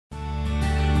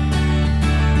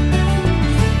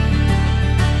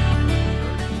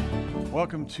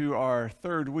Welcome to our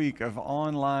third week of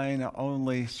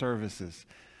online-only services.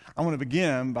 I want to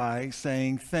begin by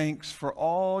saying thanks for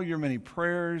all your many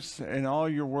prayers and all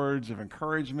your words of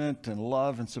encouragement and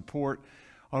love and support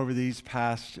over these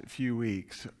past few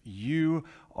weeks. You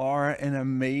are an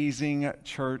amazing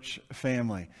church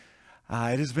family.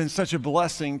 It has been such a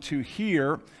blessing to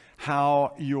hear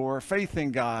how your faith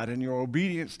in God and your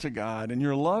obedience to God and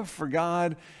your love for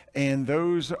God and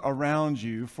those around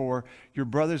you, for your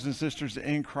brothers and sisters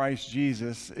in Christ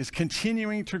Jesus, is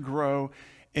continuing to grow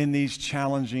in these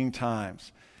challenging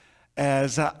times.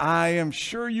 As I am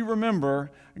sure you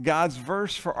remember, God's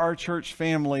verse for our church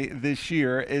family this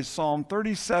year is Psalm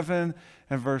 37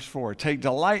 and verse 4. Take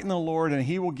delight in the Lord, and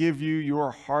He will give you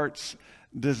your heart's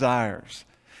desires.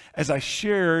 As I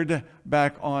shared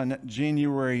back on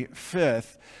January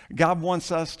 5th, God wants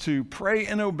us to pray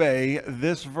and obey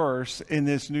this verse in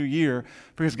this new year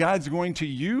because God's going to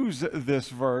use this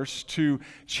verse to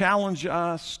challenge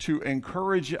us, to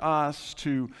encourage us,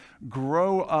 to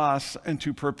grow us, and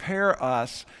to prepare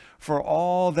us for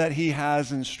all that He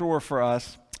has in store for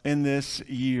us in this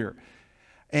year.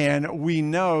 And we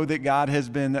know that God has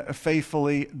been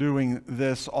faithfully doing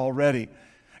this already.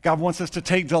 God wants us to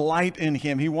take delight in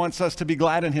Him. He wants us to be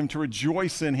glad in Him, to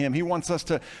rejoice in Him. He wants us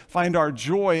to find our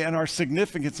joy and our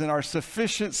significance and our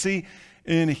sufficiency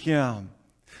in Him.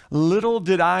 Little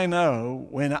did I know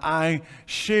when I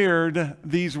shared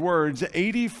these words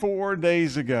 84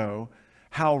 days ago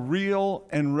how real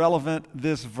and relevant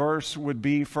this verse would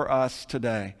be for us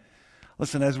today.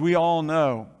 Listen, as we all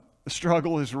know, the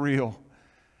struggle is real.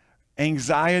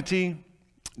 Anxiety,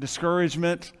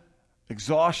 discouragement,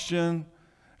 exhaustion,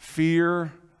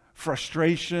 fear,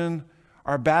 frustration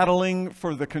are battling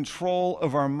for the control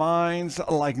of our minds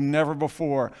like never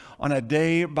before on a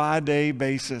day-by-day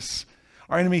basis.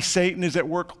 Our enemy Satan is at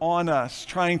work on us,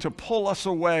 trying to pull us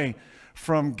away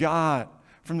from God,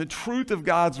 from the truth of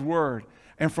God's word,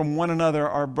 and from one another,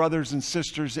 our brothers and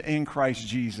sisters in Christ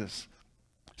Jesus.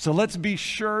 So let's be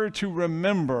sure to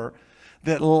remember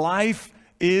that life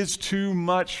is too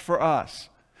much for us.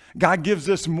 God gives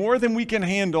us more than we can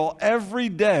handle every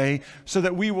day so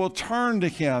that we will turn to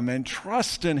Him and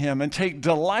trust in Him and take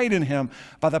delight in Him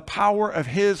by the power of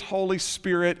His Holy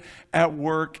Spirit at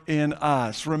work in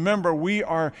us. Remember, we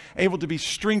are able to be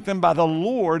strengthened by the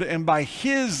Lord and by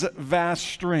His vast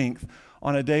strength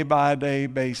on a day-by-day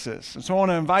basis. And so I want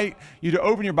to invite you to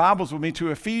open your Bibles with me to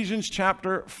Ephesians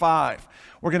chapter 5.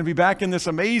 We're going to be back in this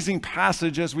amazing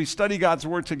passage as we study God's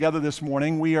Word together this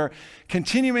morning. We are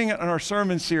continuing in our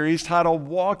sermon series titled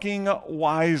Walking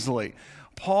Wisely.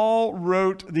 Paul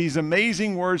wrote these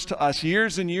amazing words to us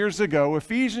years and years ago.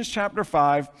 Ephesians chapter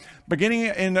 5, beginning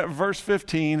in verse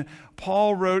 15,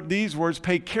 Paul wrote these words,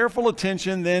 "Pay careful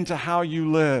attention then to how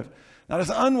you live, not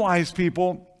as unwise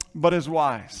people, but as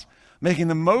wise, making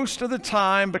the most of the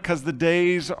time because the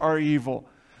days are evil.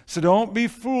 So don't be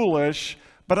foolish,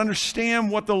 but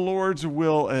understand what the Lord's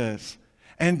will is.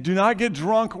 And do not get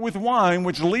drunk with wine,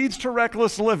 which leads to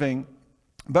reckless living,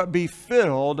 but be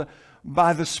filled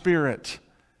by the Spirit."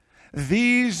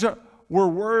 These were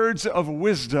words of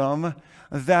wisdom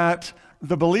that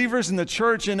the believers in the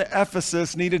church in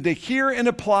Ephesus needed to hear and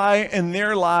apply in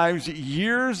their lives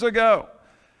years ago.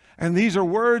 And these are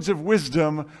words of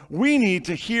wisdom we need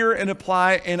to hear and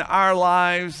apply in our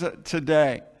lives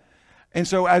today. And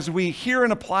so as we hear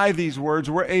and apply these words,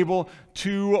 we're able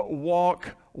to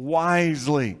walk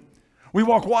wisely. We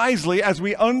walk wisely as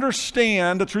we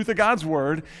understand the truth of God's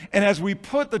Word and as we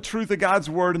put the truth of God's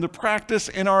Word into practice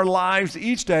in our lives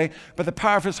each day by the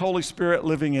power of His Holy Spirit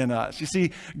living in us. You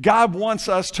see, God wants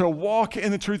us to walk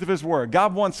in the truth of His Word.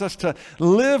 God wants us to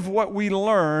live what we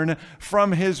learn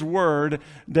from His Word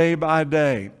day by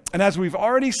day. And as we've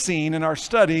already seen in our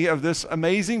study of this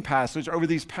amazing passage over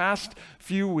these past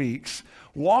few weeks,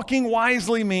 walking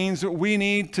wisely means that we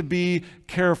need to be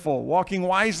careful. Walking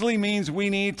wisely means we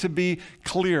need to be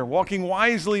clear. Walking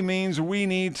wisely means we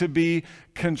need to be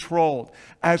controlled.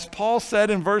 As Paul said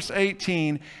in verse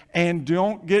 18, "And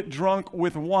don't get drunk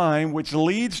with wine, which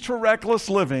leads to reckless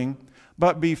living,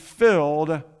 but be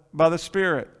filled by the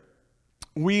Spirit."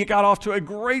 We got off to a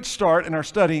great start in our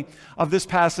study of this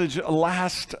passage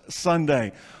last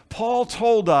Sunday. Paul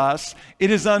told us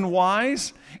it is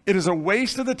unwise, it is a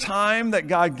waste of the time that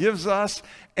God gives us,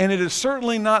 and it is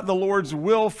certainly not the Lord's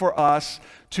will for us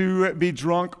to be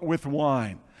drunk with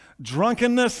wine.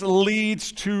 Drunkenness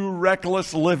leads to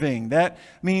reckless living. That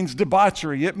means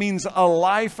debauchery. It means a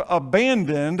life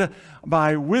abandoned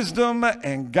by wisdom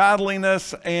and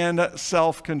godliness and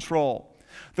self-control.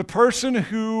 The person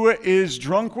who is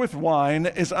drunk with wine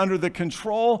is under the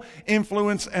control,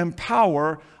 influence, and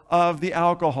power of the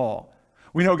alcohol.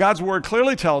 We know God's word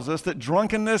clearly tells us that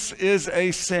drunkenness is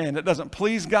a sin. It doesn't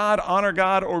please God, honor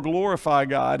God, or glorify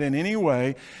God in any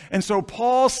way. And so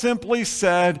Paul simply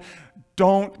said,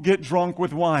 don't get drunk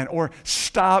with wine, or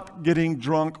stop getting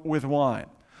drunk with wine.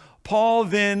 Paul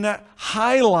then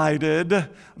highlighted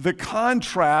the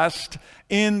contrast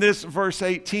in this verse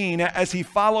 18 as he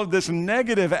followed this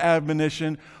negative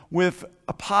admonition with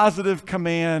a positive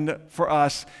command for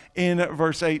us in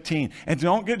verse 18. And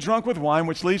don't get drunk with wine,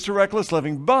 which leads to reckless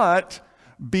living, but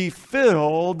be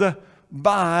filled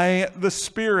by the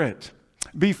Spirit.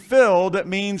 Be filled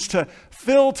means to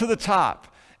fill to the top.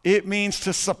 It means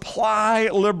to supply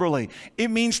liberally. It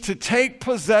means to take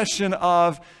possession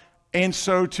of and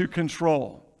so to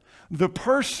control. The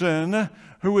person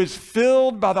who is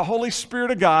filled by the Holy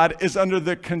Spirit of God is under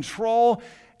the control,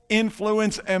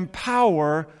 influence, and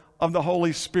power of the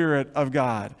Holy Spirit of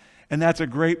God. And that's a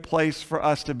great place for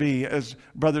us to be as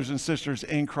brothers and sisters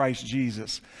in Christ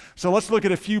Jesus. So let's look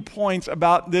at a few points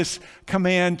about this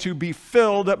command to be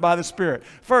filled by the Spirit.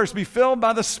 First, be filled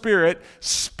by the Spirit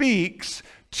speaks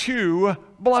to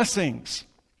blessings.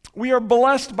 We are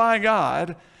blessed by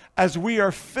God as we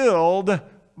are filled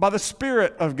by the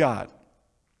Spirit of God.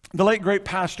 The late great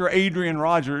pastor Adrian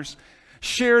Rogers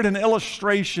shared an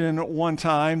illustration one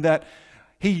time that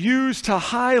he used to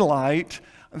highlight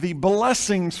the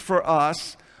blessings for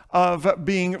us of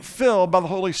being filled by the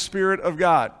Holy Spirit of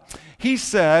God. He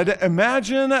said,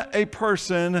 imagine a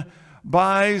person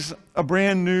buys a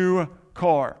brand new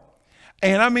car.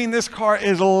 And I mean, this car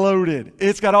is loaded.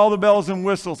 It's got all the bells and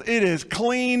whistles. It is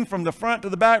clean from the front to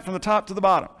the back, from the top to the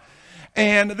bottom.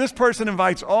 And this person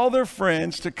invites all their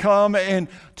friends to come and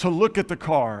to look at the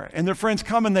car. And their friends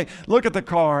come and they look at the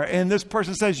car. And this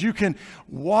person says, you can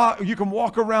walk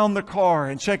around the car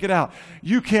and check it out.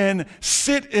 You can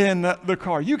sit in the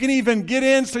car. You can even get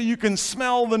in so you can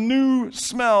smell the new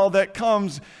smell that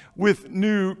comes with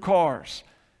new cars.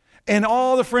 And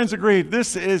all the friends agreed,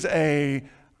 this is a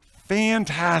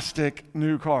fantastic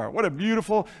new car. What a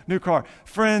beautiful new car.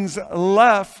 Friends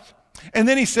left. And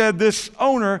then he said this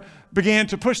owner began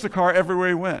to push the car everywhere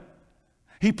he went.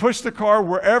 He pushed the car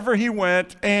wherever he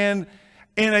went, and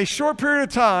in a short period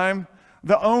of time,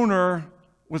 the owner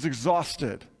was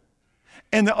exhausted.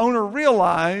 And the owner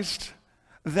realized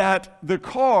that the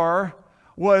car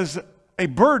was a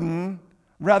burden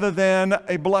rather than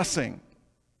a blessing.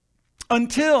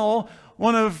 Until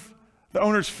one of the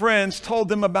owner's friends told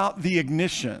them about the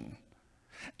ignition,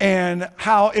 and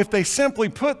how if they simply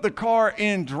put the car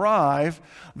in drive,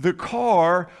 the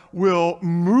car will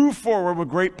move forward with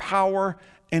great power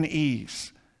and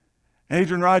ease. And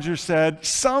Adrian Rogers said,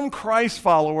 some Christ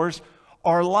followers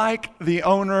are like the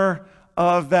owner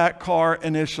of that car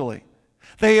initially.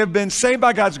 They have been saved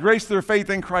by God's grace through their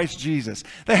faith in Christ Jesus.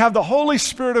 They have the Holy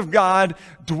Spirit of God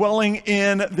dwelling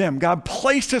in them. God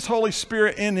placed His Holy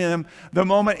Spirit in them the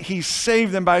moment He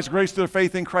saved them by His grace through their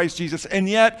faith in Christ Jesus. And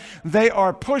yet they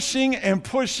are pushing and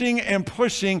pushing and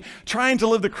pushing, trying to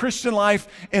live the Christian life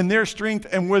in their strength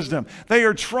and wisdom. They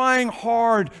are trying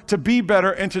hard to be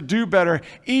better and to do better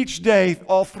each day,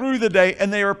 all through the day.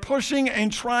 And they are pushing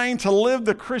and trying to live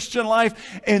the Christian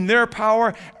life in their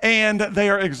power, and they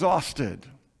are exhausted.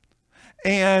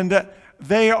 And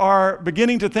they are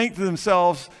beginning to think to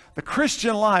themselves, the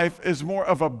Christian life is more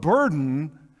of a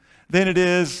burden than it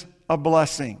is a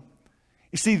blessing.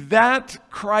 You see, that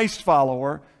Christ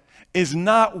follower is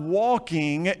not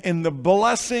walking in the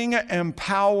blessing and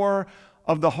power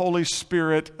of the Holy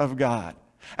Spirit of God.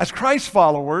 As Christ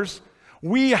followers,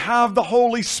 we have the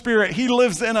Holy Spirit. He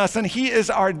lives in us, and He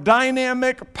is our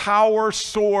dynamic power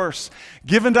source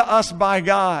given to us by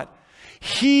God.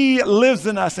 He lives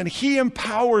in us, and He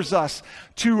empowers us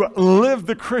to live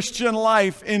the Christian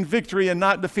life in victory and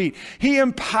not defeat. He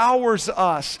empowers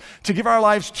us to give our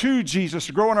lives to Jesus,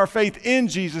 to grow in our faith in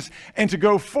Jesus, and to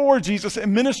go for Jesus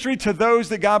in ministry to those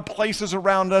that God places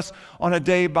around us on a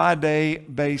day-by-day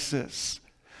basis.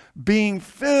 Being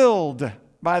filled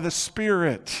by the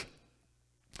Spirit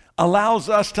allows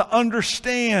us to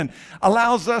understand,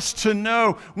 allows us to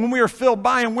know. When we are filled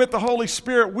by and with the Holy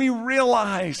Spirit, we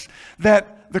realize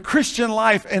that the Christian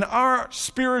life and our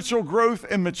spiritual growth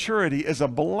and maturity is a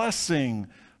blessing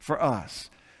for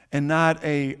us and not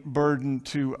a burden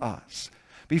to us.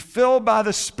 Be filled by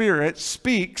the Spirit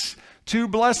speaks to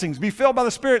blessings. Be filled by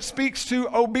the Spirit speaks to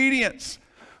obedience.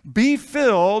 Be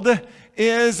filled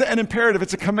is an imperative.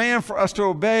 It's a command for us to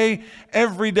obey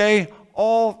every day,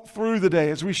 all through the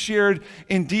day, as we shared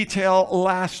in detail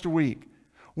last week.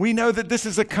 We know that this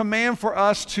is a command for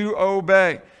us to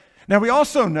obey. Now, we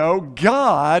also know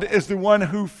God is the one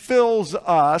who fills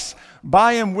us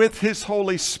by and with His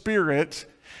Holy Spirit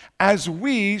as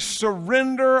we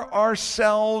surrender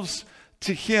ourselves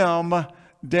to Him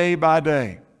day by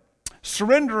day.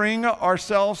 Surrendering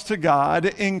ourselves to God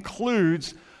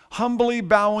includes humbly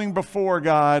bowing before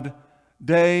God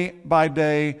day by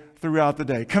day throughout the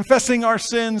day, confessing our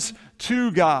sins to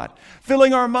God,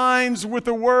 filling our minds with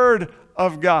the Word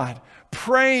of God,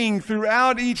 praying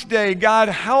throughout each day, God,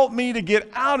 help me to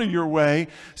get out of your way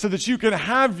so that you can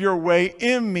have your way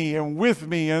in me and with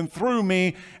me and through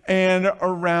me and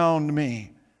around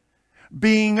me.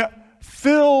 Being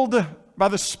filled by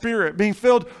the Spirit, being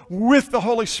filled with the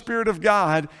Holy Spirit of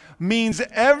God means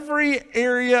every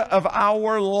area of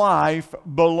our life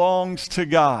belongs to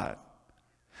God.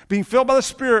 Being filled by the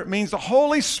Spirit means the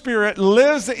Holy Spirit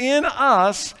lives in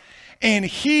us and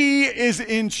He is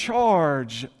in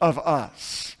charge of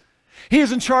us. He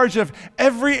is in charge of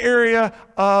every area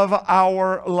of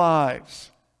our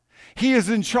lives. He is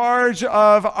in charge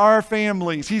of our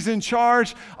families. He's in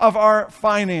charge of our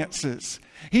finances.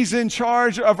 He's in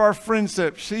charge of our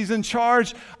friendships. He's in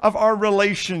charge of our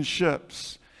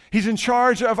relationships. He's in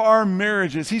charge of our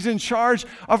marriages. He's in charge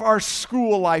of our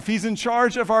school life. He's in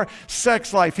charge of our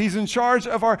sex life. He's in charge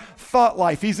of our thought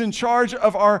life. He's in charge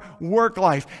of our work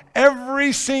life.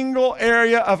 Every single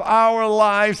area of our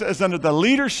lives is under the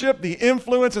leadership, the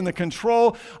influence, and the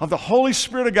control of the Holy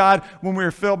Spirit of God when we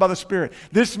are filled by the Spirit.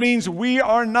 This means we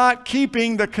are not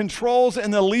keeping the controls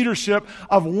and the leadership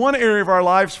of one area of our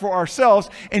lives for ourselves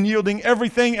and yielding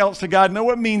everything else to God. No,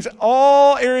 it means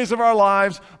all areas of our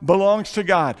lives belongs to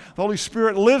God. The Holy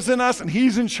Spirit lives in us and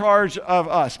He's in charge of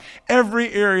us.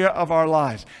 Every area of our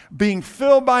lives. Being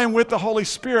filled by and with the Holy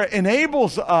Spirit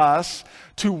enables us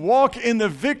to walk in the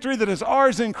victory that is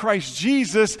ours in Christ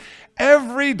Jesus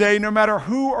every day, no matter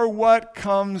who or what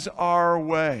comes our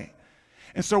way.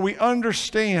 And so we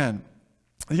understand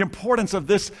the importance of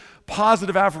this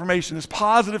positive affirmation, this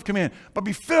positive command. But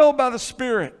be filled by the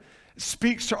Spirit. It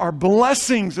speaks to our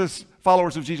blessings as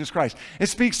followers of Jesus Christ. It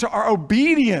speaks to our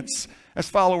obedience as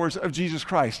followers of Jesus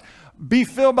Christ. Be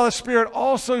filled by the Spirit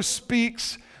also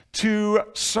speaks to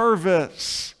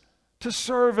service. To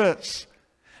service.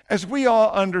 As we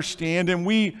all understand and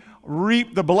we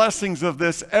reap the blessings of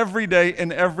this every day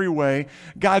in every way,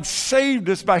 God saved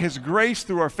us by His grace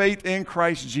through our faith in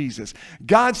Christ Jesus.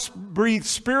 God breathed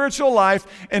spiritual life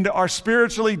into our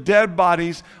spiritually dead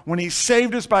bodies when He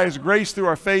saved us by His grace through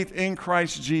our faith in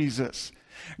Christ Jesus.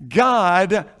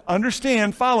 God,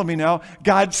 understand, follow me now,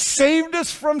 God saved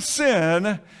us from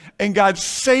sin and God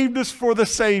saved us for the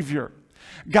Savior.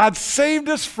 God saved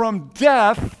us from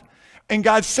death and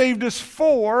God saved us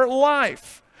for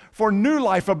life, for new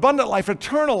life, abundant life,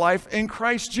 eternal life in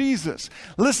Christ Jesus.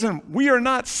 Listen, we are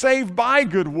not saved by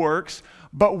good works,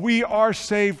 but we are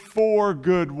saved for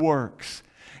good works.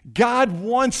 God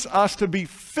wants us to be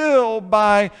filled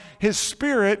by His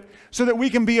Spirit so that we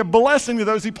can be a blessing to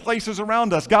those He places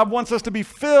around us. God wants us to be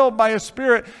filled by His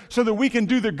Spirit so that we can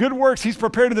do the good works He's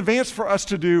prepared in advance for us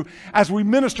to do as we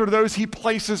minister to those He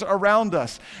places around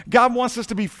us. God wants us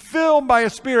to be filled by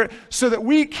His Spirit so that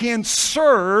we can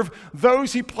serve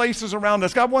those He places around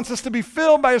us. God wants us to be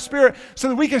filled by His Spirit so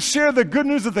that we can share the good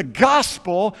news of the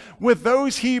gospel with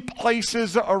those He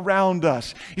places around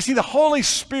us. You see, the Holy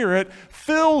Spirit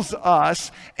fills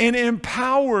us and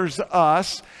empowers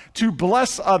us to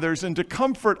bless others and to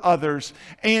comfort others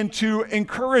and to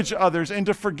encourage others and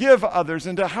to forgive others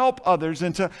and to help others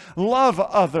and to love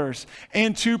others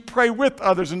and to pray with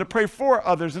others and to pray for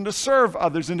others and to serve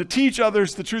others and to teach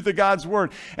others the truth of God's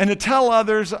Word and to tell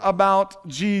others about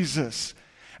Jesus.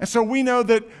 And so we know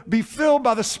that be filled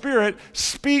by the Spirit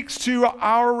speaks to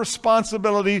our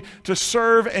responsibility to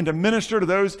serve and to minister to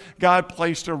those God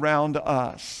placed around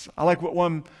us. I like what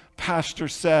one pastor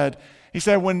said. He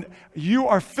said, when you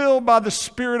are filled by the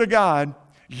Spirit of God,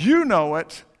 you know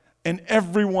it and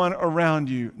everyone around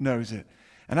you knows it.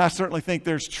 And I certainly think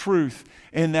there's truth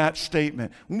in that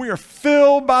statement. When we are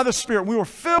filled by the Spirit, when we are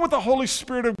filled with the Holy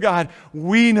Spirit of God,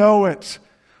 we know it.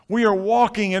 We are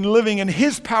walking and living in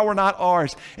His power, not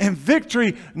ours, in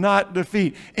victory, not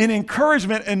defeat, in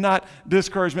encouragement and not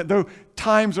discouragement, though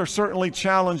times are certainly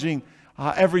challenging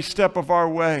every step of our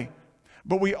way.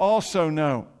 But we also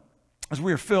know, as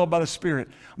we are filled by the Spirit,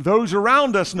 those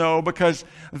around us know because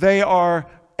they are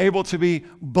able to be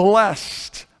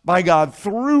blessed by God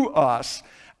through us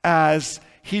as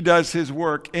He does His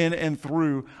work in and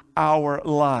through our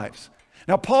lives.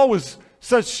 Now, Paul was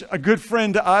such a good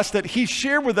friend to us that he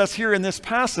shared with us here in this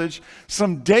passage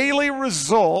some daily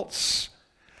results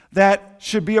that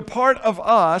should be a part of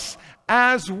us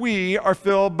as we are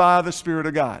filled by the Spirit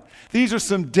of God. These are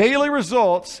some daily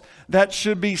results that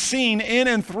should be seen in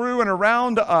and through and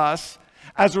around us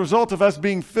as a result of us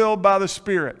being filled by the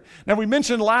Spirit. Now, we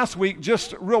mentioned last week,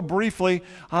 just real briefly,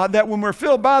 that when we're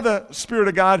filled by the Spirit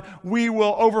of God, we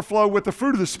will overflow with the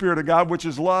fruit of the Spirit of God, which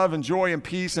is love and joy and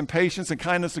peace and patience and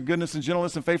kindness and goodness and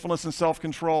gentleness and faithfulness and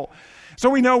self-control. So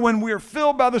we know when we are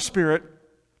filled by the Spirit,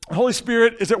 the Holy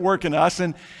Spirit is at work in us,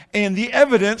 and the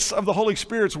evidence of the Holy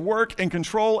Spirit's work and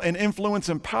control and influence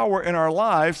and power in our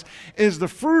lives is the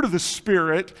fruit of the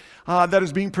Spirit that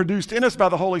is being produced in us by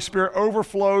the Holy Spirit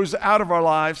overflows out of our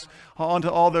lives onto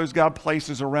all those God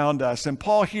places around us. And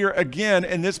Paul here again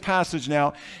in this passage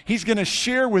now, he's going to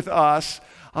share with us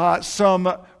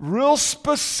some real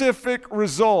specific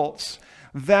results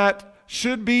that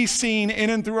should be seen in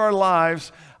and through our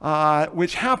lives,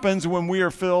 which happens when we are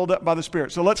filled by the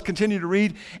Spirit. So let's continue to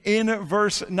read in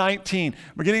verse 19.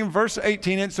 Beginning in verse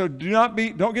 18, and so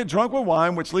don't get drunk with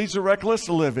wine, which leads to reckless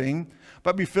living,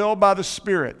 but be filled by the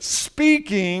Spirit,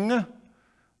 speaking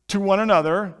to one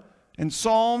another in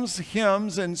psalms,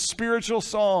 hymns, and spiritual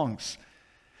songs,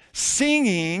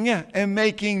 singing and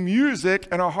making music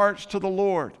in our hearts to the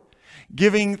Lord,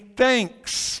 giving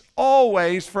thanks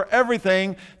always for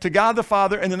everything to God the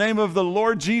Father in the name of the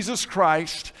Lord Jesus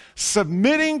Christ,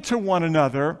 submitting to one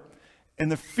another in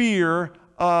the fear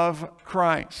of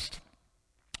Christ.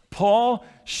 Paul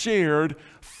shared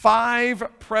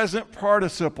 5 present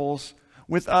participles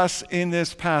with us in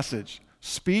this passage: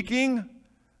 speaking,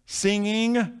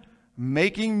 singing,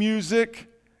 making music,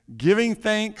 giving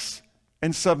thanks,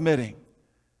 and submitting.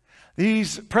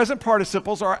 These present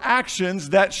participles are actions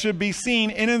that should be seen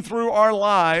in and through our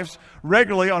lives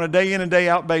regularly on a day in and day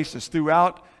out basis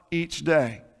throughout each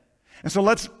day. And so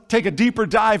let's take a deeper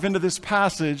dive into this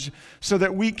passage so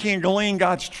that we can glean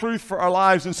God's truth for our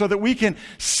lives, and so that we can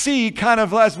see, kind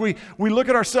of as we look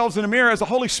at ourselves in a mirror, as the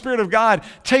Holy Spirit of God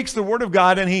takes the Word of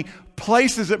God and He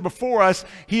places it before us,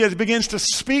 He begins to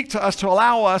speak to us to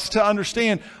allow us to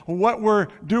understand what we're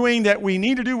doing that we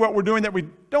need to do, what we're doing that we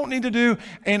don't need to do,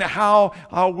 and how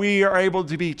we are able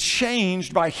to be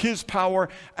changed by His power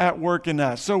at work in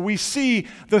us. So we see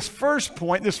this first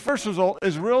point, this first result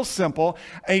is real simple.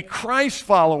 A Christ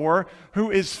follower who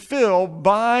is filled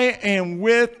by and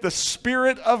with the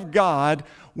Spirit of God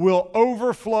will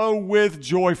overflow with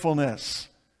joyfulness.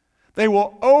 They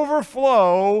will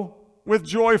overflow with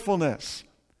joyfulness.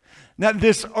 Now,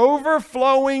 this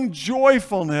overflowing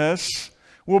joyfulness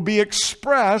will be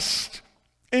expressed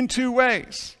in 2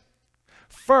 ways.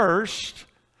 First,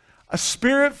 a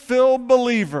Spirit-filled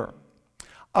believer,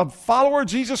 a follower of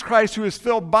Jesus Christ who is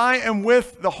filled by and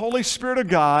with the Holy Spirit of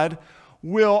God,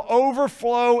 will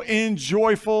overflow in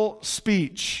joyful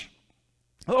speech.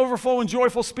 Overflow in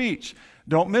joyful speech.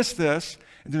 Don't miss this.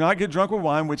 Do not get drunk with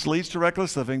wine, which leads to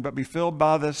reckless living, but be filled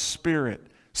by the Spirit.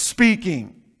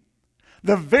 Speaking.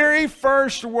 The very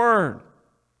first word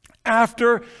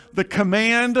after the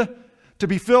command to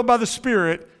be filled by the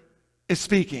Spirit is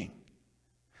speaking.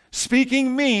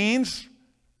 Speaking means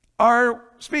our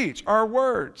speech, our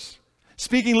words.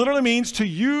 Speaking literally means to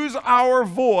use our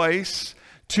voice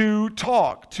to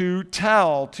talk, to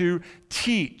tell, to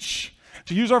teach,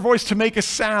 to use our voice to make a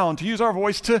sound, to use our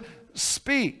voice to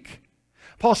speak.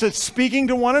 Paul said, speaking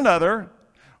to one another.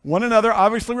 One another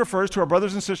obviously refers to our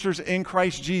brothers and sisters in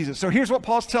Christ Jesus. So here's what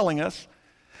Paul's telling us.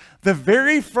 The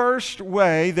very first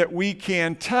way that we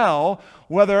can tell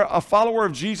whether a follower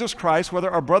of Jesus Christ,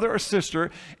 whether our brother or sister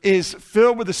is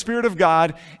filled with the Spirit of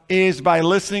God, is by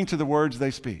listening to the words they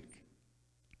speak.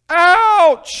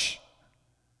 Ouch!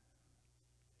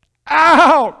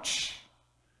 Ouch!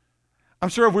 I'm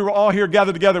sure if we were all here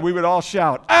gathered together, we would all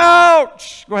shout,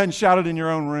 ouch! Go ahead and shout it in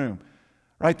your own room,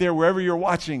 right there, wherever you're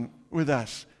watching with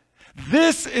us.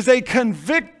 This is a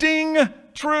convicting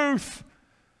truth.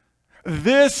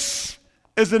 This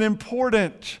is an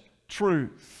important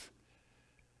truth.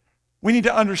 We need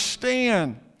to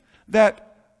understand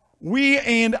that we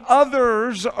and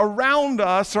others around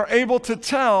us are able to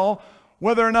tell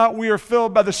whether or not we are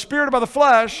filled by the Spirit or by the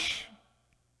flesh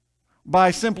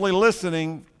by simply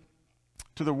listening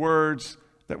to the words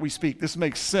that we speak. This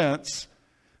makes sense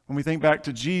when we think back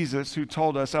to Jesus, who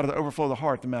told us, out of the overflow of the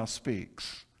heart, the mouth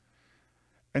speaks.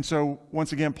 And so,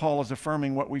 once again, Paul is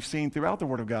affirming what we've seen throughout the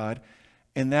Word of God,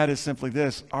 and that is simply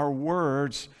this: our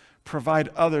words provide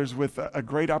others with a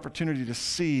great opportunity to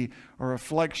see a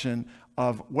reflection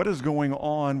of what is going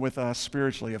on with us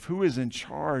spiritually, of who is in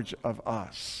charge of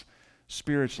us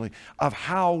spiritually, of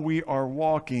how we are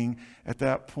walking at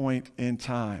that point in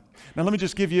time. Now, let me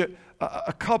just give you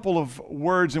a couple of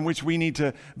words in which we need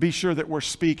to be sure that we're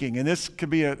speaking. And this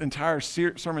could be an entire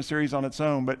sermon series on its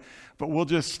own, but we'll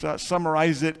just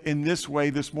summarize it in this way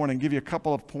this morning, give you a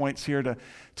couple of points here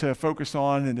to focus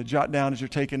on and to jot down as you're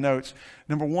taking notes.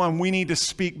 Number one, we need to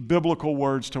speak biblical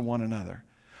words to one another.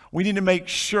 We need to make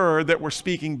sure that we're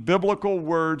speaking biblical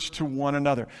words to one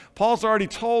another. Paul's already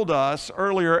told us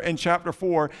earlier in chapter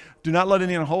 4, do not let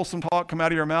any unwholesome talk come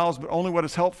out of your mouths, but only what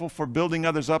is helpful for building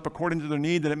others up according to their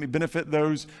need, that it may benefit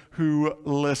those who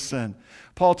listen.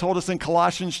 Paul told us in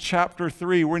Colossians chapter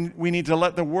 3, we need to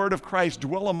let the word of Christ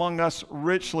dwell among us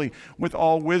richly with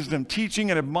all wisdom, teaching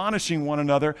and admonishing one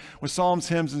another with psalms,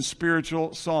 hymns, and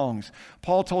spiritual songs.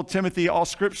 Paul told Timothy, all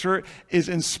scripture is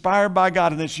inspired by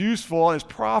God and it's useful, it's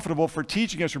profitable for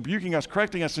teaching us, rebuking us,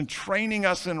 correcting us, and training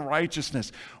us in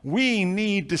righteousness. We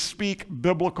need to speak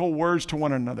biblical words to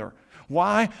one another.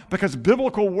 Why? Because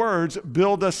biblical words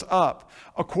build us up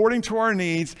according to our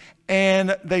needs,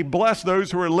 and they bless those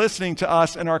who are listening to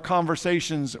us in our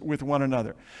conversations with one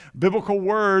another. Biblical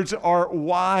words are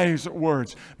wise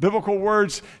words. Biblical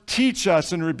words teach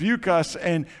us and rebuke us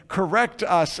and correct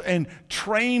us and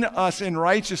train us in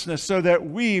righteousness so that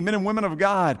we, men and women of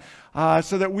God,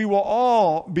 so that we will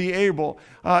all be able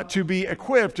to be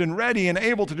equipped and ready and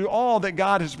able to do all that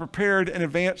God has prepared in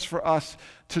advance for us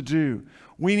to do.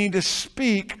 We need to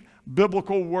speak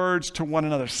biblical words to one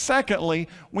another. Secondly,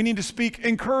 we need to speak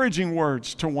encouraging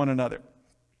words to one another.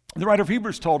 The writer of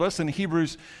Hebrews told us in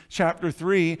Hebrews chapter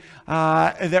 3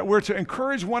 that we're to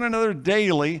encourage one another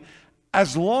daily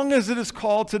as long as it is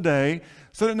called today,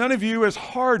 so that none of you is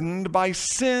hardened by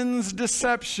sin's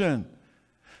deception.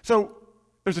 So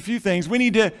there's a few things. We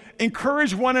need to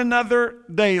encourage one another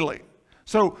daily.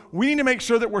 So we need to make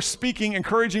sure that we're speaking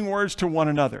encouraging words to one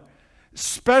another,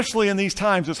 especially in these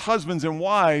times as husbands and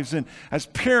wives and as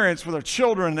parents with our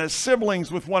children, as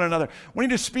siblings with one another. We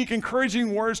need to speak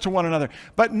encouraging words to one another,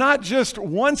 but not just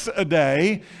once a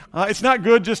day. It's not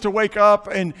good just to wake up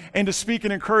and to speak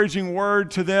an encouraging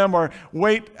word to them, or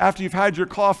wait after you've had your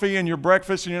coffee and your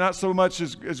breakfast and you're not so much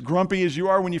as grumpy as you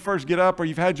are when you first get up, or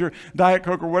you've had your Diet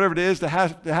Coke or whatever it is that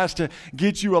has to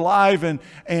get you alive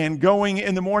and going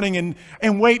in the morning,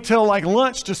 and wait till like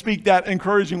lunch to speak that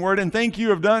encouraging word and think you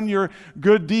have done your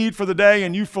good deed for the day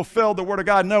and you fulfilled the word of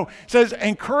God. No, it says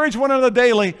encourage one another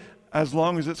daily as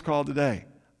long as it's called today.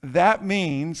 That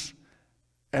means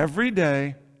every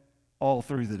day, all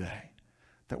through the day,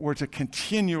 that we're to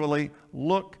continually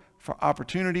look for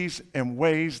opportunities and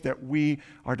ways that we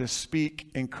are to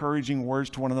speak encouraging words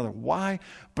to one another. Why?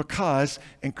 Because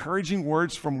encouraging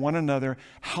words from one another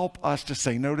help us to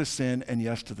say no to sin and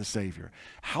yes to the Savior.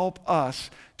 Help us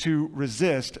to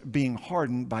resist being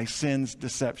hardened by sin's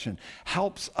deception.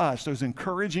 Helps us, those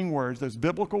encouraging words, those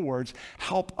biblical words,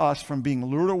 help us from being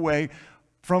lured away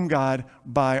from God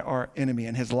by our enemy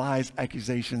and his lies,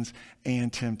 accusations,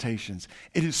 and temptations.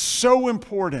 It is so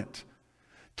important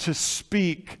to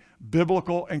speak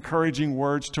biblical, encouraging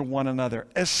words to one another,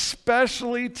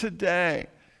 especially today,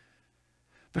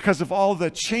 because of all the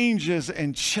changes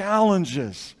and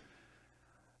challenges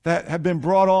that have been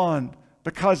brought on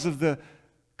because of the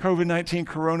COVID-19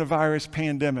 coronavirus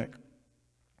pandemic.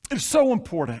 It's so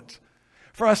important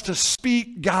for us to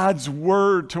speak God's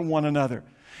word to one another.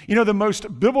 You know, the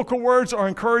most biblical words are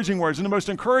encouraging words, and the most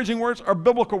encouraging words are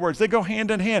biblical words. They go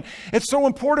hand in hand. It's so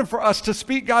important for us to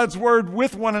speak God's word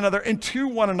with one another and to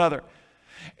one another.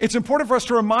 It's important for us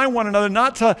to remind one another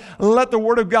not to let the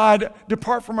word of God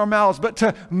depart from our mouths, but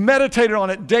to meditate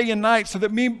on it day and night so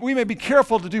that we may be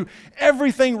careful to do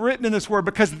everything written in this word,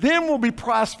 because then we'll be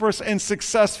prosperous and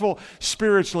successful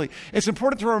spiritually. It's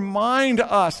important to remind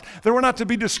us that we're not to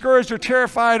be discouraged or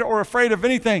terrified or afraid of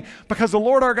anything, because the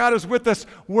Lord our God is with us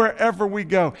wherever we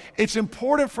go. It's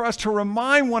important for us to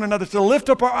remind one another to lift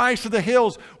up our eyes to the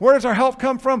hills. Where does our help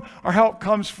come from? Our help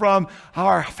comes from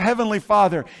our Heavenly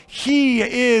Father.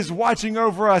 He is watching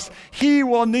over us. He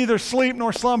will neither sleep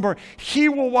nor slumber. He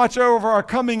will watch over our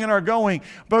coming and our going,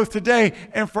 both today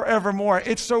and forevermore.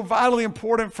 It's so vitally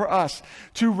important for us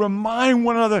to remind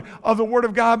one another of the Word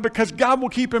of God, because God will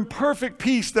keep in perfect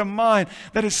peace the mind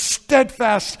that is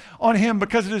steadfast on Him,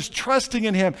 because it is trusting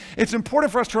in Him. It's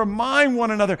important for us to remind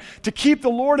one another to keep the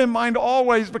Lord in mind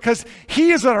always, because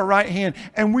He is at our right hand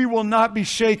and we will not be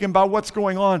shaken by what's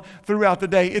going on throughout the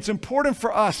day. It's important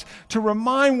for us to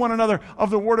remind one another of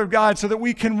the Word of God so that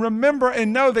we can remember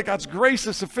and know that God's grace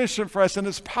is sufficient for us and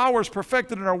His power is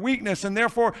perfected in our weakness, and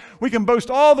therefore we can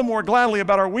boast all the more gladly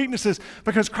about our weaknesses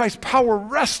because Christ's power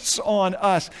rests on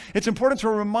us. It's important to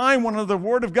remind one another of the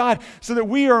Word of God so that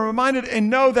we are reminded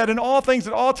and know that in all things,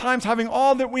 at all times, having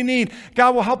all that we need,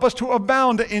 God will help us to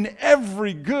abound in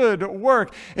every good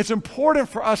work. It's important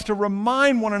for us to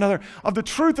remind one another of the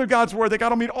truth of God's Word, that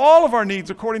God will meet all of our needs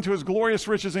according to His glorious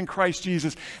riches in Christ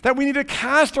Jesus, that we need to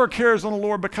cast our cares on the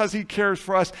Lord because He cares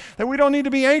for us, that we don't need to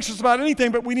be anxious about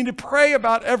anything, but we need to pray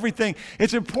about everything.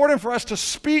 It's important for us to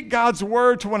speak God's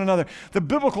Word to one another, the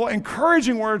biblical,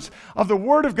 encouraging words of the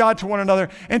Word of God to one another,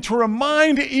 and to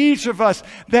remind each of us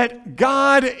that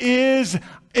God is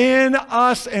in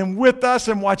us and with us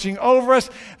and watching over us,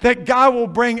 that God will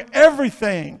bring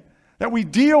everything that we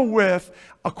deal with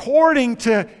according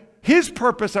to His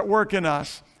purpose at work in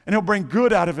us, and He'll bring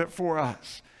good out of it for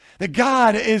us. That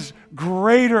God is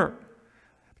greater.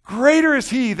 Greater is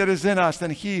He that is in us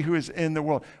than he who is in the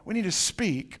world. We need to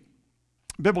speak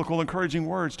biblical, encouraging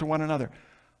words to one another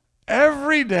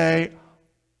every day,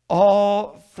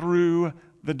 all through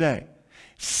the day.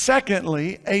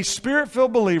 Secondly, a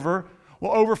Spirit-filled believer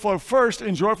will overflow first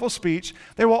in joyful speech.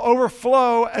 They will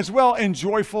overflow as well in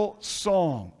joyful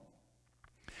song.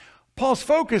 Paul's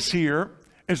focus here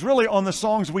is really on the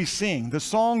songs we sing, the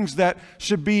songs that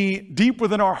should be deep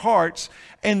within our hearts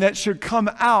and that should come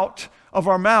out of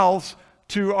our mouths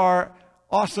to our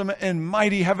awesome and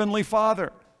mighty Heavenly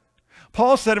Father.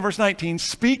 Paul said in verse 19,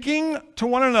 speaking to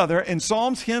one another in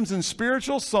psalms, hymns, and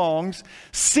spiritual songs,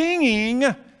 singing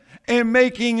and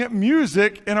making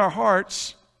music in our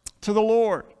hearts to the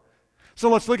Lord. So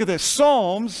let's look at this.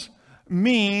 Psalms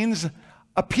means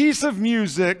a piece of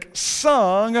music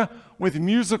sung with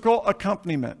musical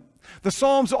accompaniment. The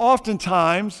Psalms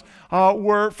oftentimes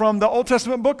were from the Old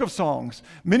Testament book of songs,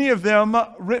 many of them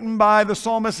written by the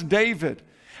psalmist David.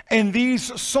 And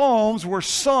these psalms were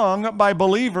sung by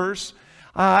believers,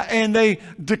 and they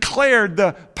declared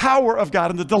the power of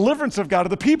God and the deliverance of God, of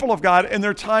the people of God in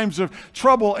their times of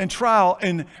trouble and trial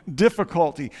and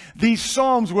difficulty. These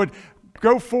psalms would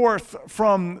go forth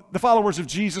from the followers of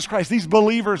Jesus Christ, these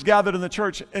believers gathered in the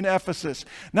church in Ephesus.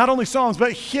 Not only psalms,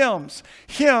 but hymns.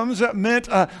 Hymns meant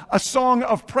a song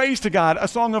of praise to God, a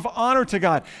song of honor to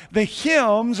God. The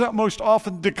hymns most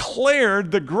often declared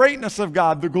the greatness of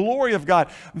God, the glory of God,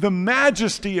 the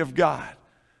majesty of God.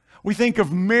 We think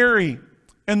of Mary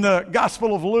in the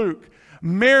Gospel of Luke.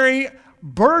 Mary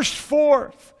burst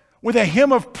forth with a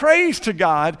hymn of praise to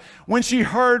God when she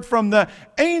heard from the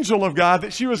angel of God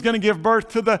that she was going to give birth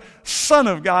to the Son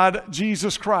of God,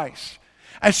 Jesus Christ.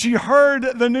 As she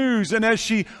heard the news and as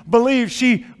she believed,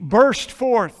 she burst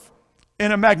forth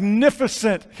in a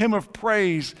magnificent hymn of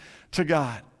praise to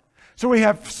God. So we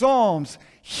have psalms,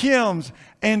 hymns,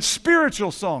 and spiritual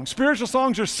songs. Spiritual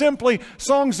songs are simply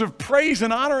songs of praise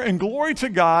and honor and glory to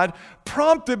God,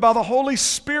 prompted by the Holy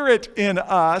Spirit in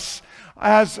us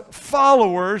as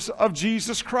followers of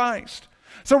Jesus Christ.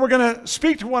 So we're going to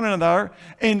speak to one another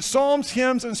in psalms,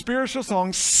 hymns, and spiritual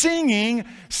songs, singing.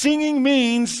 Singing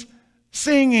means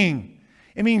singing.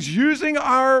 It means using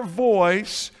our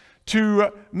voice to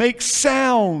make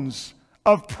sounds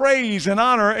of praise and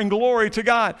honor and glory to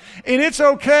God. And it's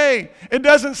okay. It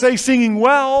doesn't say singing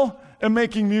well and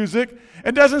making music.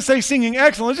 It doesn't say singing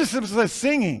excellent. It just says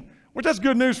singing, which is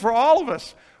good news for all of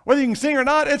us. Whether you can sing or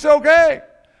not, it's okay.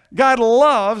 God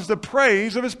loves the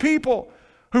praise of His people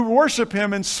who worship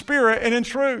Him in spirit and in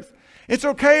truth. It's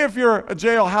okay if you're a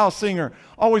jailhouse singer,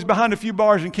 always behind a few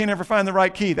bars and can't ever find the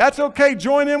right key. That's okay.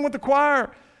 Join in with the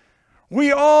choir.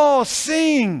 We all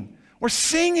sing. We're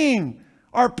singing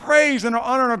our praise and our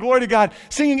honor and our glory to God,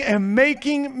 singing and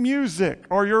making music,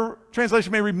 or your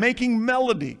translation may read making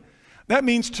melody. That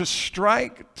means to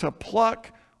strike, to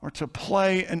pluck, or to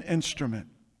play an instrument.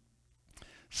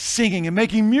 Singing and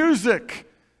making music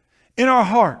in our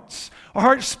hearts. Our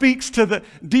heart speaks to the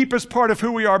deepest part of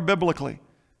who we are biblically.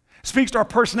 Speaks to our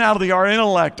personality, our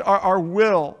intellect, our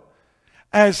will.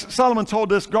 As Solomon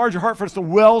told us, guard your heart, for it's the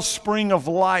wellspring of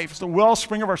life. It's the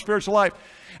wellspring of our spiritual life.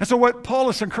 And so what Paul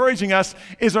is encouraging us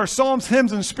is our psalms,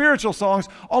 hymns, and spiritual songs,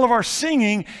 all of our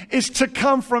singing is to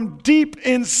come from deep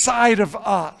inside of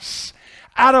us,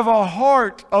 out of a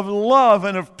heart of love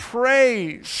and of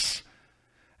praise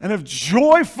and of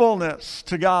joyfulness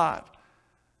to God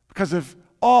because of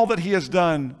all that He has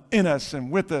done in us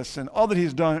and with us and all that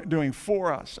He's doing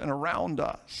for us and around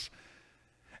us.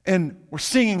 And we're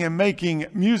singing and making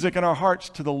music in our hearts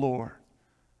to the Lord.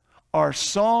 Our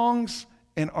songs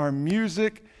and our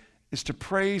music is to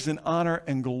praise and honor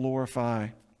and glorify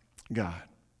God.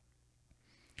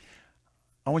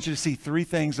 I want you to see three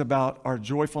things about our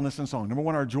joyfulness in song. Number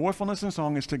one, our joyfulness in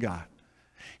song is to God.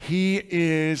 He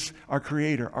is our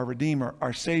creator, our redeemer,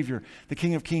 our savior, the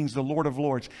King of kings, the Lord of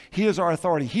lords. He is our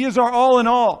authority. He is our all in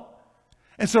all.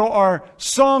 And so our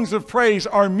songs of praise,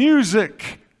 our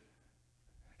music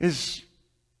is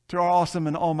to our awesome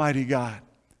and almighty God.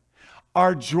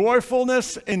 Our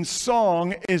joyfulness in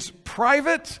song is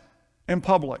private and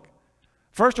public.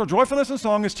 First, our joyfulness in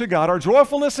song is to God. Our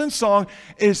joyfulness in song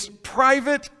is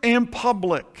private and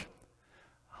public.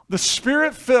 The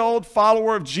Spirit-filled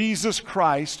follower of Jesus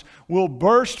Christ will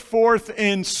burst forth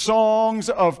in songs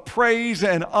of praise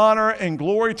and honor and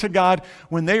glory to God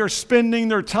when they are spending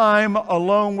their time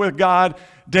alone with God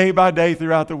day by day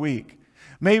throughout the week.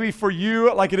 Maybe for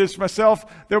you, like it is for myself,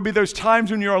 there'll be those times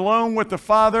when you're alone with the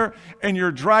Father and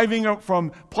you're driving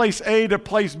from place A to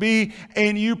place B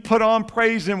and you put on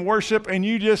praise and worship and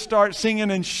you just start singing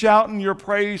and shouting your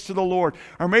praise to the Lord.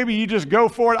 Or maybe you just go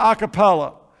for it a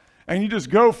cappella and you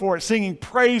just go for it, singing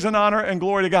praise and honor and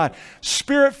glory to God.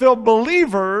 Spirit-filled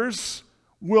believers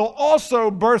will also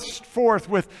burst forth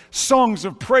with songs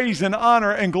of praise and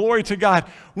honor and glory to God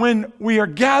when we are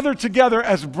gathered together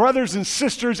as brothers and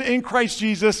sisters in Christ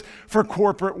Jesus for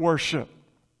corporate worship.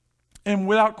 And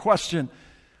without question,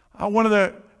 one of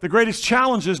the greatest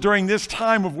challenges during this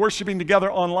time of worshiping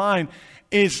together online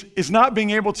is not being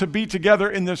able to be together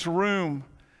in this room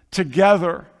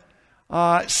together,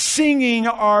 singing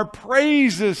our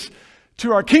praises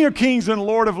to our King of Kings and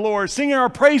Lord of Lords, singing our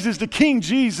praises to King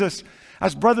Jesus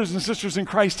as brothers and sisters in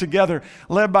Christ together,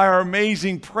 led by our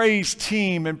amazing praise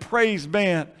team and praise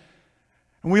band.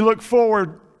 And we look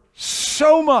forward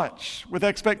so much with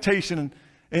expectation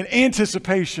and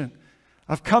anticipation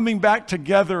of coming back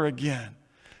together again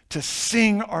to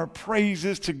sing our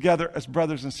praises together as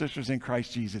brothers and sisters in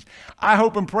Christ Jesus. I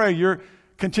hope and pray you're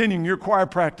continuing your choir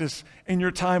practice in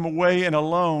your time away and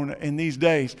alone in these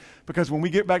days, because when we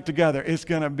get back together, it's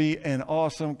going to be an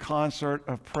awesome concert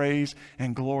of praise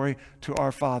and glory to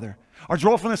our Father. Our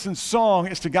joyfulness in song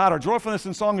is to God. Our joyfulness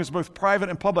in song is both private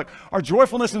and public. Our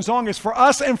joyfulness in song is for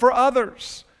us and for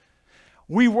others.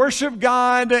 We worship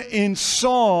God in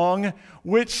song,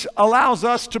 which allows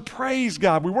us to praise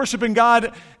God. We worship in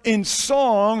God in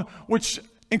song, which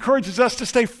encourages us to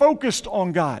stay focused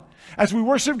on God. As we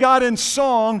worship God in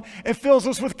song, it fills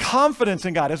us with confidence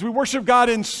in God. As we worship God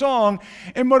in song,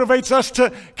 it motivates us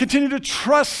to continue to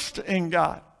trust in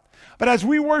God. But as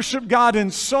we worship God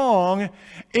in song,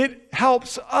 it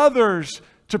helps others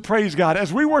to praise God.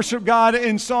 As we worship God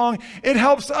in song, it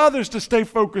helps others to stay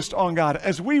focused on God.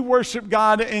 As we worship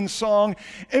God in song,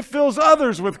 it fills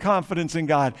others with confidence in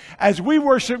God. As we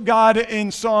worship God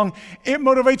in song, it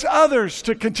motivates others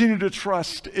to continue to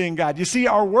trust in God. You see,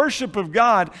 our worship of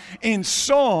God in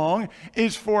song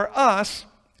is for us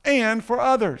and for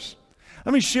others.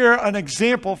 Let me share an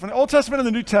example from the Old Testament and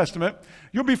the New Testament.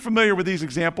 You'll be familiar with these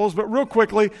examples, but real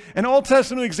quickly, an Old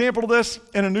Testament example of this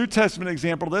and a New Testament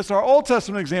example of this. Our Old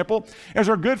Testament example is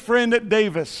our good friend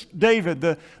David,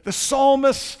 the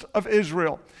psalmist of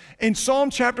Israel. In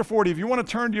Psalm chapter 40, if you want to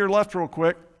turn to your left real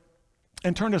quick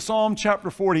and turn to Psalm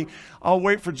chapter 40, I'll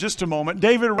wait for just a moment.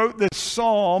 David wrote this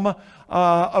psalm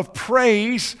of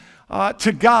praise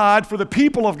to God for the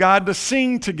people of God to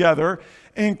sing together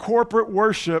in corporate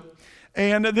worship.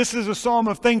 And this is a psalm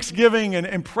of thanksgiving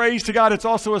and praise to God. It's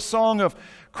also a song of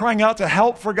crying out to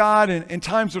help for God in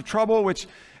times of trouble, which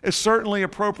is certainly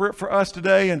appropriate for us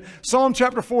today. In Psalm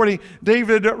chapter 40,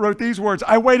 David wrote these words: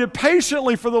 I waited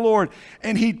patiently for the Lord,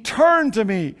 and he turned to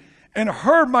me and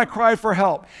heard my cry for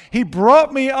help. He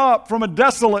brought me up from a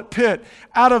desolate pit,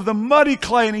 out of the muddy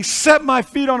clay, and he set my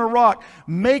feet on a rock,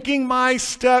 making my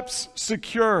steps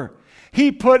secure.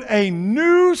 He put a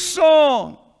new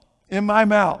song in my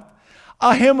mouth,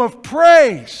 a hymn of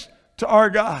praise to our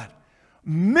God.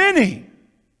 Many,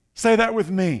 say that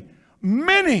with me,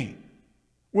 many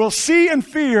will see and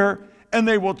fear, and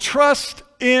they will trust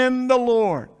in the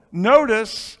Lord.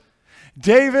 Notice,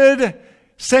 David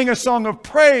sang a song of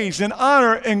praise and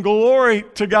honor and glory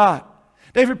to God.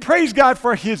 David praised God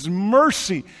for his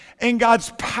mercy and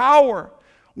God's power,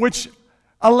 which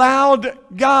allowed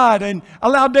God and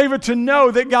allowed David to know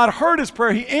that God heard his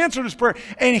prayer. He answered his prayer,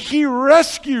 and he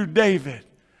rescued David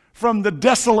from the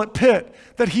desolate pit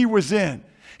that he was in.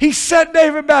 He set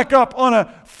David back up on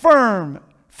a firm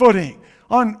footing,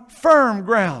 on firm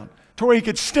ground, to where he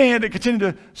could stand and continue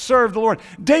to serve the Lord.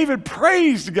 David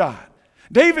praised God.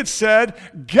 David said,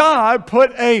 God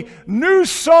put a new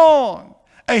song,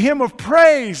 a hymn of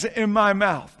praise in my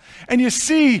mouth. And you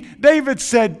see, David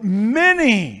said,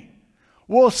 many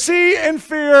will see and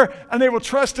fear, and they will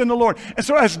trust in the Lord. And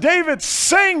so as David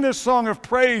sang this song of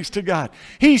praise to God,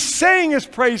 he sang his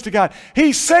praise to God.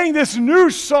 He sang this new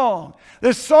song,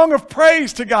 this song of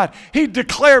praise to God. He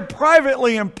declared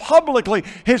privately and publicly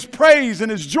his praise and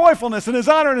his joyfulness and his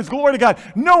honor and his glory to God,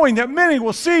 knowing that many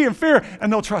will see and fear,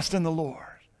 and they'll trust in the Lord.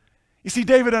 You see,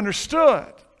 David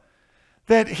understood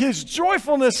that his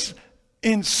joyfulness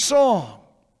in song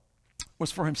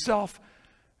was for himself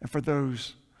and for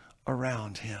those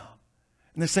around him.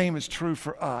 And the same is true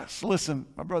for us. Listen,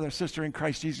 my brother and sister in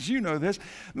Christ Jesus, you know this.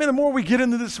 Man, the more we get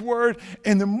into this word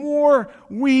and the more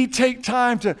we take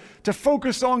time to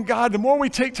focus on God, the more we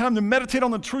take time to meditate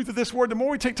on the truth of this word, the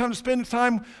more we take time to spend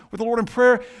time with the Lord in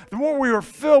prayer, the more we are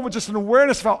filled with just an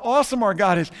awareness of how awesome our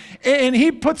God is. And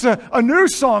he puts a new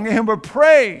song in him of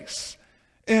praise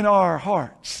in our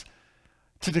hearts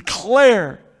to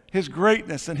declare his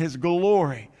greatness and his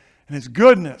glory and his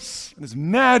goodness and his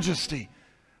majesty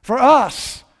for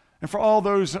us and for all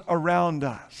those around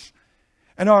us.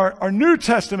 And our New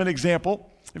Testament example,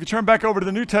 if you turn back over to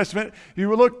the New Testament, you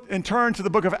will look and turn to the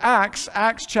book of Acts,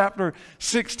 Acts chapter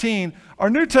 16. Our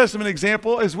New Testament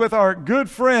example is with our good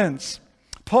friends,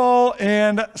 Paul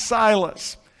and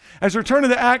Silas. As we turn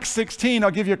to Acts 16,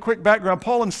 I'll give you a quick background.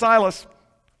 Paul and Silas,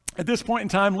 at this point in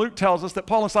time, Luke tells us that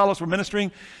Paul and Silas were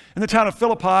ministering in the town of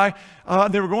Philippi.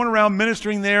 They were going around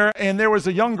ministering there, and there was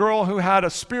a young girl who had a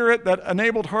spirit that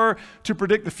enabled her to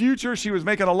predict the future. She was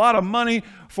making a lot of money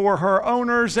for her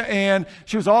owners, and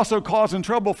she was also causing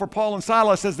trouble for Paul and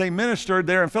Silas as they ministered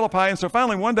there in Philippi. And so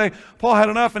finally one day, Paul had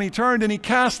enough, and he turned and he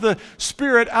cast the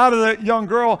spirit out of the young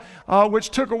girl, which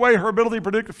took away her ability to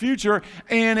predict the future,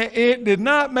 and it did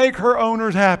not make her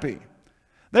owners happy.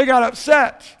 They got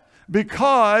upset,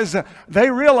 because they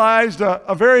realized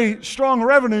a very strong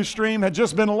revenue stream had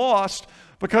just been lost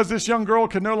because this young girl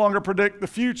could no longer predict the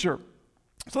future.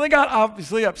 So they got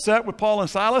obviously upset with Paul and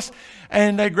Silas,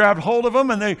 and they grabbed hold of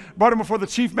them and they brought them before the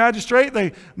chief magistrate.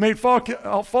 They made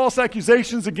false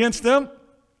accusations against them.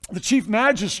 The chief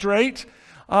magistrate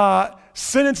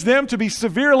sentenced them to be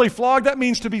severely flogged. That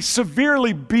means to be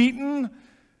severely beaten.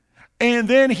 And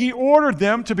then he ordered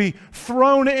them to be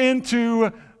thrown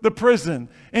into the prison,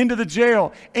 into the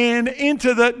jail, and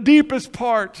into the deepest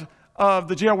part of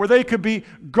the jail where they could be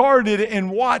guarded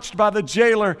and watched by the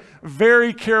jailer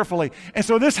very carefully. And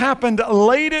so this happened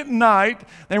late at night.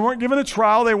 They weren't given a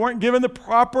trial. They weren't given the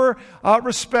proper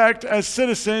respect as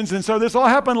citizens. And so this all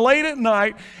happened late at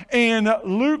night. And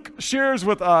Luke shares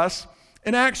with us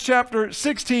in Acts chapter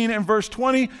 16 and verse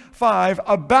 25,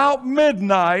 about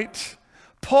midnight,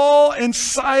 Paul and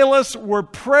Silas were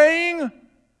praying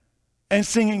and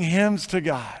singing hymns to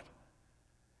God.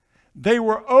 They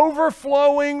were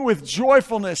overflowing with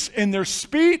joyfulness in their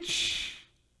speech.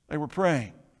 They were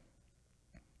praying.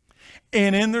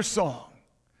 And in their song,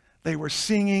 they were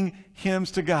singing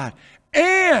hymns to God.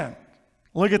 And,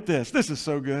 look at this. This is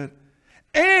so good.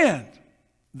 And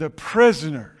the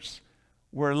prisoners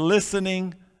were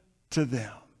listening to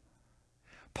them.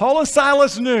 Paul and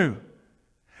Silas knew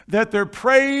that their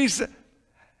praise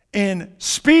in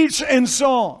speech and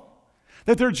song,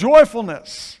 that their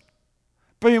joyfulness,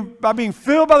 by being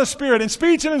filled by the Spirit in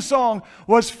speech and in song,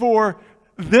 was for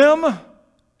them.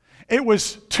 It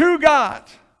was to God,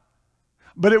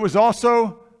 but it was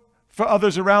also for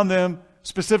others around them,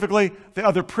 specifically the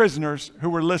other prisoners who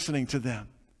were listening to them.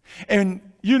 And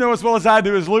you know as well as I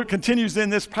do, as Luke continues in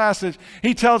this passage,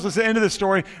 he tells us the end of the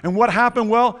story. And what happened?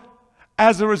 Well,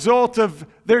 as a result of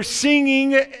their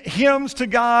singing hymns to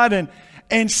God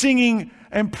and singing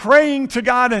and praying to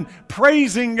God and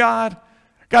praising God,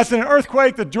 God sent an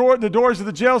earthquake. The doors of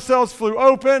the jail cells flew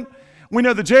open. We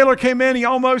know the jailer came in. He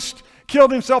almost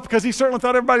killed himself because he certainly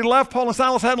thought everybody left. Paul and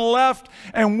Silas hadn't left.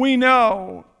 And we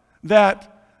know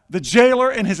that the jailer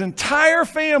and his entire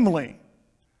family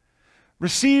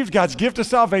received God's gift of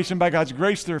salvation by God's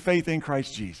grace through their faith in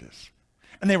Christ Jesus.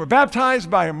 And they were baptized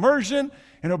by immersion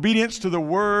in obedience to the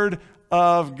word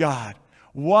of God.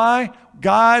 Why?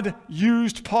 God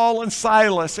used Paul and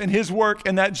Silas and his work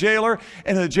in that jailer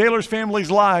and the jailer's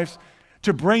family's lives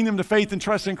to bring them to faith and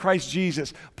trust in Christ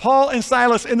Jesus. Paul and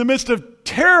Silas, in the midst of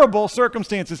terrible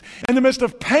circumstances, in the midst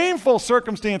of painful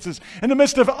circumstances, in the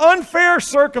midst of unfair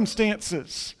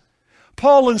circumstances,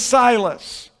 Paul and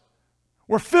Silas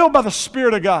were filled by the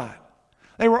Spirit of God.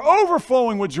 They were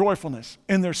overflowing with joyfulness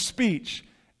in their speech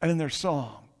and in their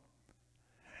song.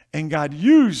 And God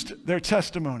used their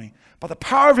testimony by the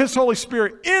power of His Holy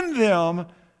Spirit in them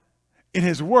in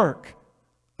His work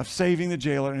of saving the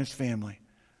jailer and his family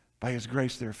by His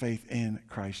grace, their faith in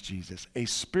Christ Jesus. A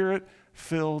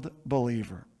Spirit-filled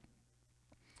believer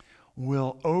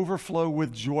will overflow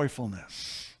with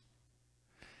joyfulness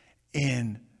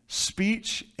in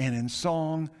speech and in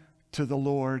song to the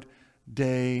Lord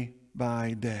day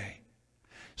by day.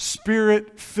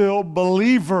 Spirit-filled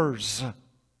believers,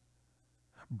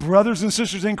 brothers and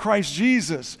sisters in Christ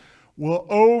Jesus, will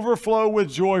overflow with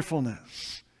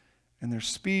joyfulness in their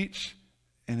speech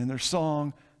and in their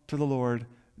song to the Lord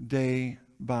day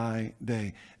by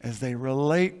day as they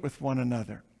relate with one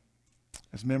another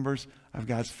as members of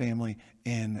God's family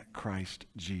in Christ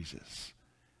Jesus.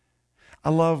 I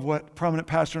love what prominent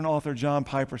pastor and author John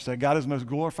Piper said. God is most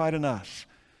glorified in us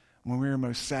when we are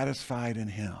most satisfied in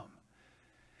Him.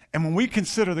 And when we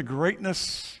consider the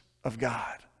greatness of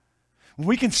God, when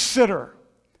we consider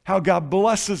how God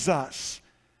blesses us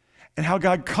and how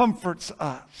God comforts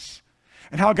us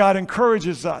and how God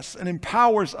encourages us and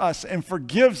empowers us and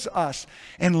forgives us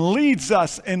and leads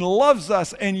us and loves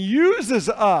us and uses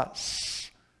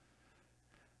us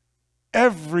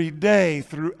every day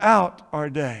throughout our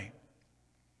day,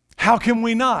 how can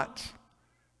we not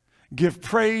give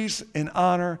praise and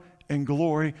honor and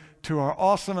glory to our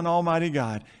awesome and almighty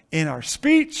God in our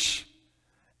speech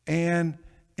and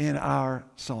in our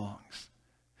songs?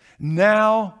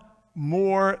 Now,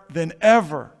 more than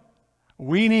ever,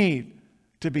 we need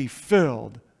to be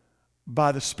filled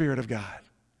by the Spirit of God.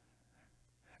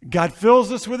 God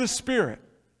fills us with His Spirit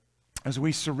as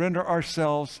we surrender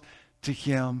ourselves to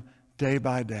Him day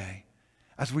by day,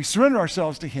 as we surrender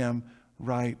ourselves to Him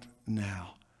right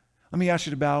now. Let me ask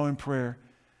you to bow in prayer.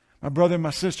 My brother and my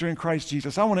sister in Christ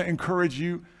Jesus, I want to encourage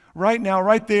you right now,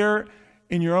 right there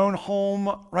in your own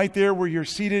home, right there where you're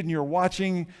seated and you're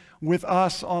watching with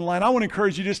us online. I want to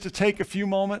encourage you just to take a few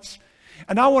moments,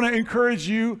 and I want to encourage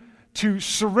you to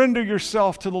surrender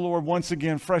yourself to the Lord once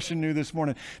again, fresh and new this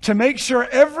morning, to make sure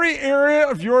every area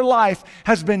of your life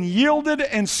has been yielded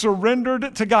and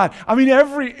surrendered to God. I mean,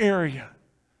 every area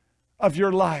of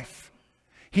your life.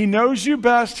 He knows you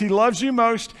best. He loves you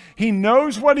most. He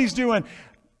knows what He's doing.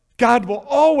 God will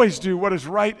always do what is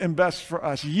right and best for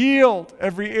us. Yield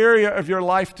every area of your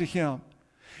life to Him.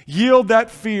 Yield that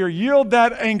fear. Yield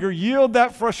that anger. Yield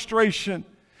that frustration.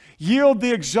 Yield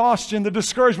the exhaustion, the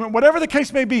discouragement, whatever the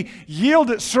case may be.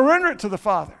 Yield it. Surrender it to the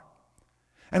Father.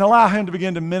 And allow Him to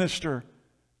begin to minister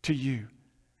to you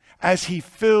as He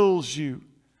fills you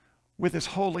with His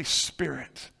Holy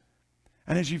Spirit.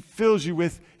 And as He fills you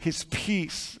with His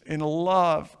peace and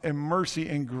love and mercy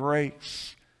and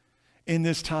grace in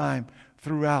this time,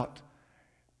 throughout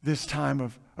this time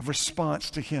of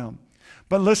response to Him.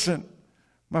 But listen,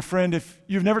 my friend, if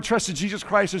you've never trusted Jesus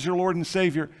Christ as your Lord and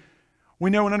Savior, we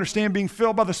know and understand being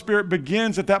filled by the Spirit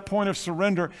begins at that point of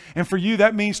surrender. And for you,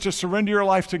 that means to surrender your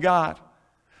life to God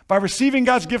by receiving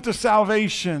God's gift of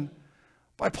salvation,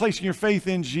 by placing your faith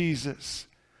in Jesus.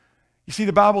 You see,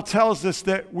 the Bible tells us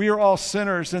that we are all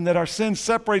sinners and that our sin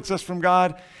separates us from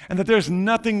God and that there's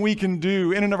nothing we can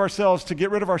do in and of ourselves to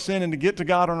get rid of our sin and to get to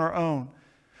God on our own.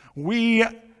 We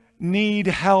need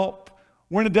help.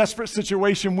 We're in a desperate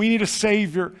situation. We need a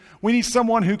Savior. We need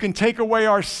someone who can take away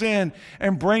our sin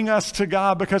and bring us to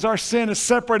God, because our sin has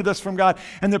separated us from God.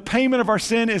 And the payment of our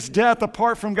sin is death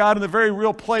apart from God in the very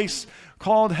real place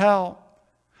called hell.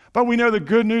 But we know the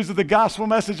good news of the gospel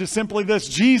message is simply this: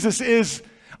 Jesus is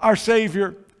our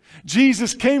Savior.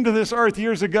 Jesus came to this earth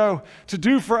years ago to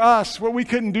do for us what we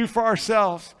couldn't do for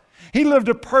ourselves. He lived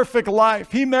a perfect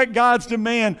life. He met God's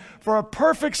demand for a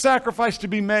perfect sacrifice to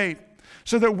be made,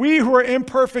 so that we who are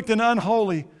imperfect and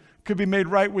unholy could be made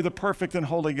right with a perfect and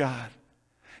holy God.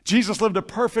 Jesus lived a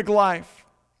perfect life.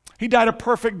 He died a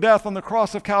perfect death on the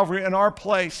cross of Calvary in our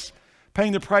place,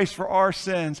 paying the price for our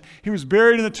sins. He was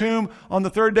buried in the tomb. On the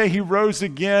third day, He rose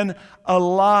again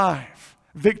alive,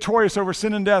 victorious over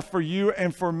sin and death for you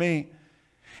and for me.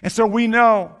 And so we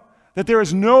know that there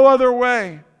is no other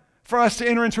way for us to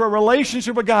enter into a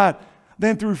relationship with God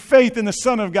than through faith in the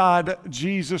Son of God,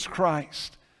 Jesus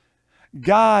Christ.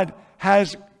 God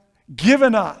has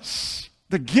given us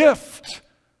the gift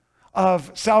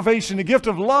of salvation, the gift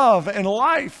of love and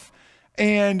life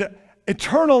and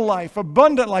eternal life,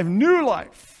 abundant life, new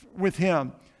life with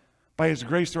Him by His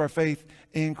grace through our faith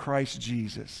in Christ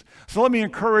Jesus. So let me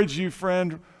encourage you,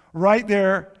 friend, right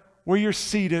there where you're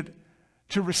seated,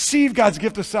 to receive God's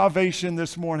gift of salvation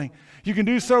this morning. You can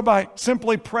do so by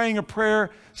simply praying a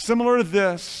prayer similar to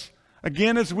this.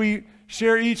 Again, as we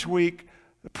share each week,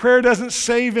 the prayer doesn't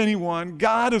save anyone.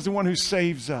 God is the one who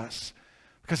saves us,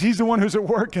 because He's the one who's at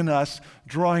work in us,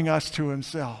 drawing us to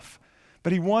Himself.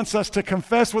 But He wants us to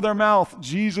confess with our mouth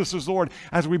Jesus is Lord,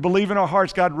 as we believe in our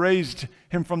hearts God raised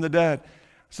Him from the dead,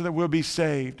 so that we'll be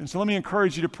saved. And so let me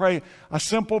encourage you to pray a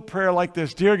simple prayer like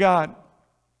this: Dear God,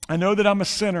 I know that I'm a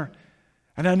sinner,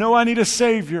 and I know I need a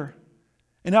Savior,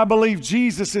 and I believe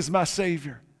Jesus is my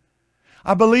Savior.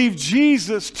 I believe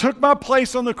Jesus took my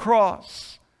place on the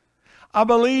cross. I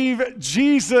believe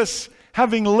Jesus,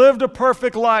 having lived a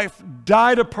perfect life,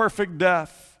 died a perfect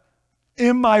death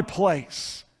in my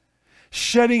place,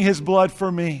 shedding his blood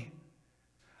for me.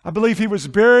 I believe he was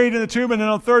buried in the tomb, and then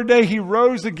on the third day he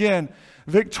rose again,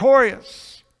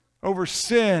 victorious over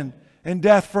sin and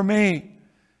death for me.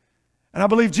 And I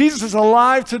believe Jesus is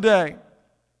alive today,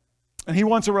 and he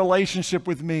wants a relationship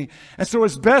with me. And so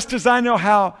as best as I know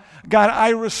how, God, I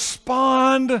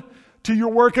respond to your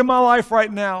work in my life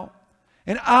right now.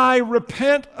 And I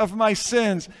repent of my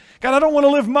sins. God, I don't want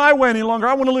to live my way any longer.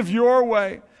 I want to live your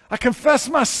way. I confess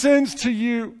my sins to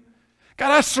you.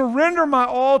 God, I surrender my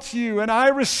all to you, and I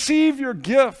receive your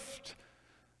gift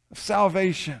of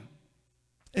salvation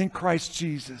in Christ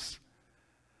Jesus.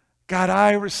 God,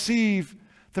 I receive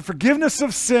the forgiveness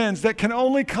of sins that can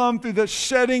only come through the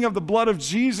shedding of the blood of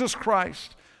Jesus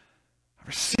Christ. I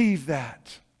receive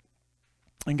that.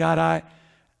 And God, I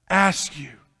ask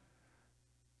you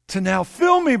to now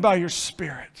fill me by your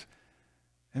Spirit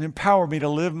and empower me to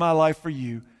live my life for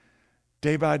you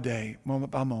day by day,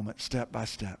 moment by moment, step by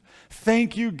step.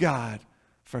 Thank you, God,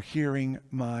 for hearing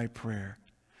my prayer.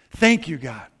 Thank you,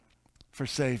 God, for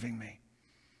saving me.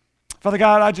 Father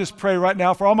God, I just pray right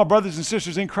now for all my brothers and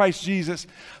sisters in Christ Jesus.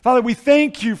 Father, we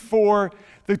thank you for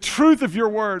the truth of your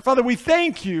word. Father, we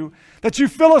thank you that you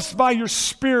fill us by your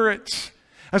Spirit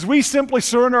as we simply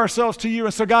surrender ourselves to you.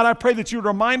 And so, God, I pray that you would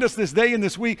remind us this day and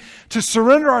this week to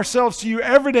surrender ourselves to you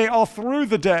every day, all through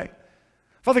the day.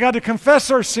 Father God, to confess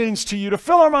our sins to you, to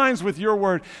fill our minds with your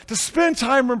word, to spend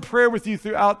time in prayer with you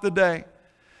throughout the day,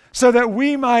 so that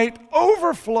we might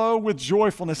overflow with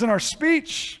joyfulness in our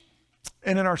speech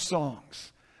and in our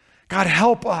songs. God,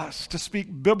 help us to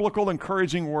speak biblical,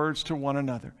 encouraging words to one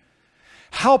another.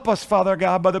 Help us, Father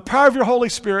God, by the power of your Holy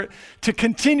Spirit, to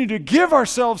continue to give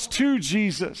ourselves to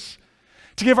Jesus,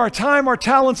 to give our time, our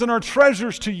talents, and our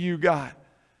treasures to you, God,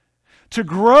 to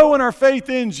grow in our faith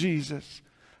in Jesus,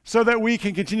 so that we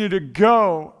can continue to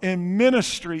go in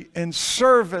ministry and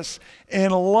service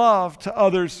and love to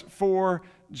others for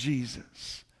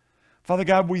Jesus. Father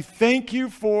God, we thank you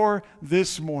for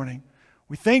this morning.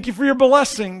 We thank you for your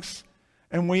blessings,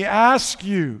 and we ask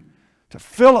you to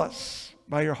fill us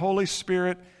by your Holy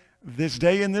Spirit this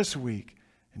day and this week.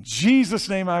 In Jesus'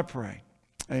 name I pray.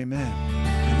 Amen.